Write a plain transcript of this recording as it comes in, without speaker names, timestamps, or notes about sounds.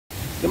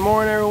Good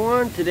morning,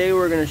 everyone. Today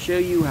we're going to show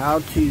you how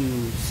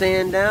to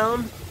sand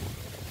down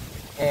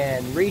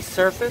and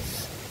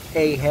resurface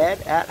a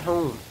head at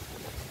home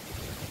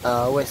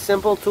with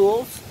simple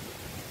tools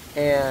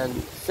and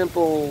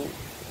simple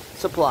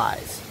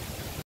supplies.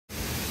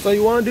 So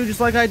you want to do just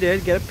like I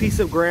did, get a piece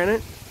of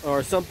granite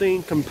or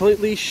something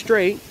completely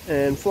straight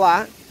and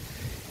flat,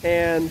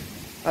 and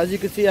as you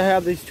can see I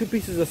have these two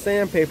pieces of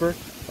sandpaper.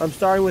 I'm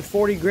starting with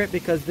 40 grit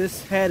because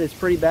this head is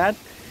pretty bad,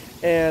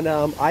 and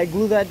I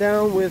glue that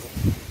down with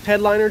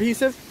headliner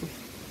adhesive.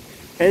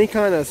 Any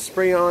kind of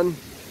spray-on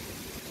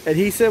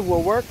adhesive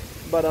will work,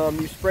 but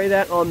you spray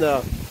that on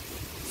the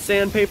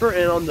sandpaper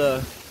and on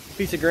the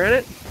piece of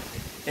granite,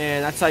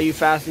 and that's how you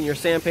fasten your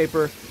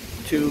sandpaper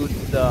to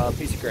the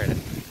piece of granite.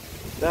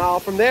 Now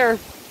from there,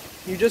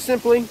 you just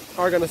simply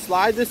are going to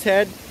slide this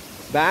head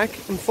back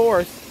and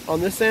forth on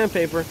this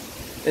sandpaper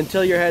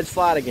until your head's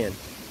flat again.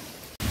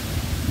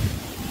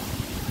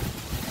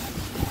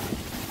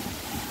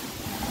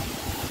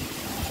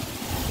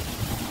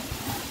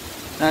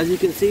 As you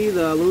can see,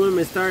 the aluminum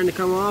is starting to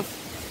come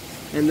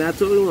off, and that's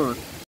what we want.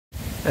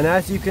 And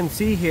as you can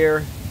see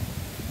here,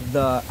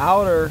 the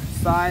outer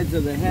sides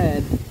of the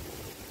head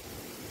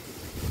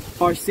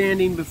are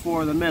sanding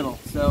before the middle,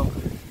 so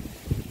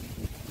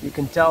you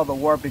can tell the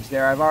warpage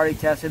there. I've already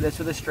tested this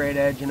with a straight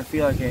edge and a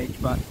feeler gauge,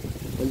 but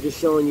I'm just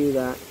showing you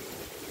that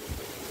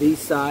these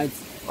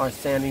sides are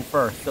sanding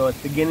first, so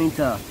it's beginning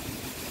to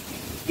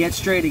get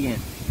straight again.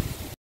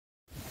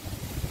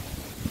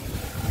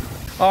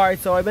 Alright,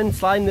 so I've been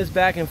sliding this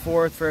back and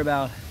forth for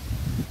about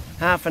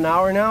half an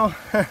hour now.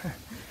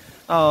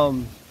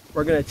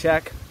 We're going to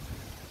check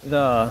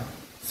the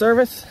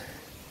surface,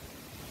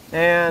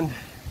 and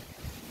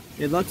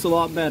it looks a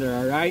lot better.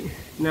 Alright,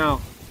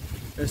 now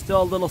there's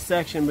still a little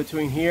section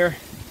between here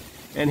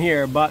and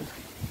here, but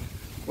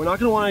we're not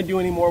going to want to do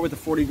any more with the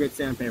 40 grit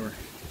sandpaper.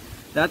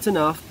 That's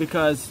enough,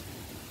 because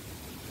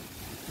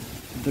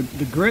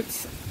the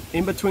grits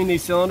in between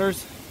these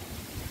cylinders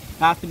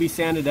have to be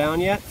sanded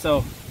down yet.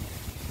 So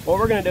what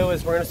we're going to do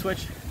is we're going to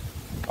switch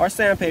our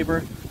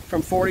sandpaper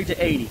from 40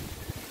 to 80,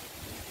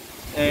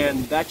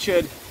 and that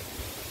should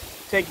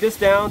take this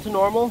down to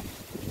normal.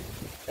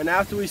 And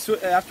after we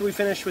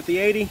finish with the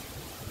 80,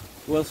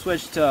 we'll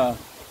switch to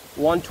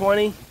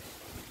 120,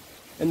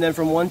 and then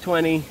from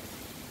 120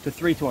 to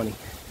 320. You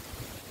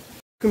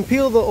can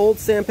peel the old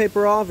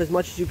sandpaper off as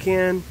much as you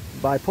can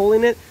by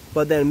pulling it,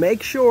 but then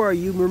make sure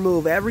you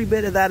remove every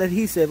bit of that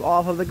adhesive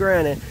off of the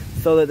granite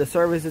so that the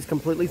surface is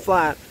completely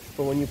flat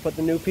for when you put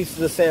the new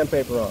pieces of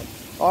sandpaper on.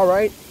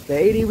 Alright, the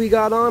 80 we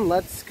got on,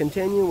 let's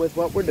continue with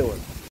what we're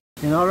doing.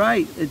 And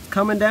alright, it's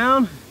coming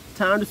down,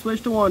 time to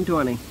switch to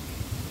 120.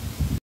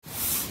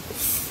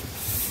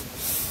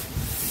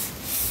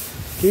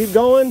 Keep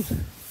going.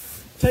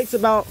 Takes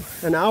about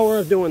an hour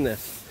of doing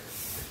this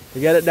to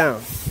get it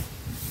down.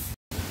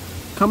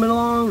 Coming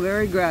along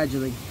very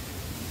gradually.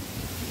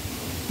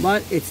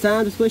 But it's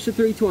time to switch to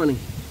 320.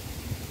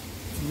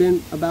 It's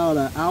been about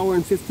an hour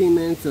and 15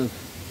 minutes of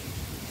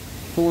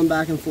pulling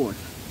back and forth.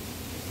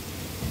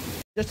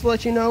 Just to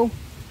let you know,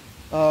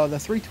 the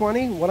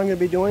 320, what I'm going to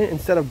be doing,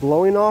 instead of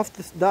blowing off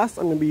this dust,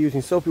 I'm going to be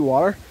using soapy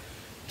water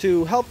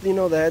to help the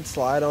head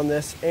slide on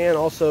this, and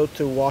also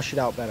to wash it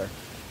out better.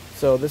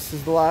 So this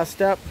is the last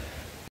step.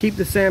 Keep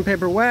the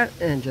sandpaper wet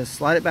and just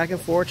slide it back and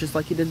forth just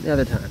like you did the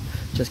other time.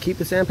 Just keep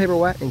the sandpaper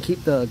wet and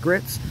keep the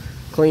grits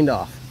cleaned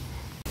off.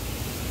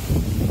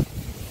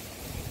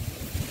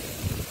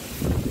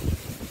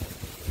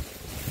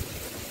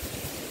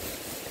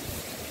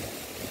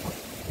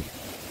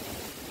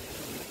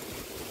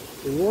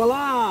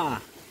 Voila!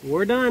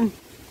 We're done.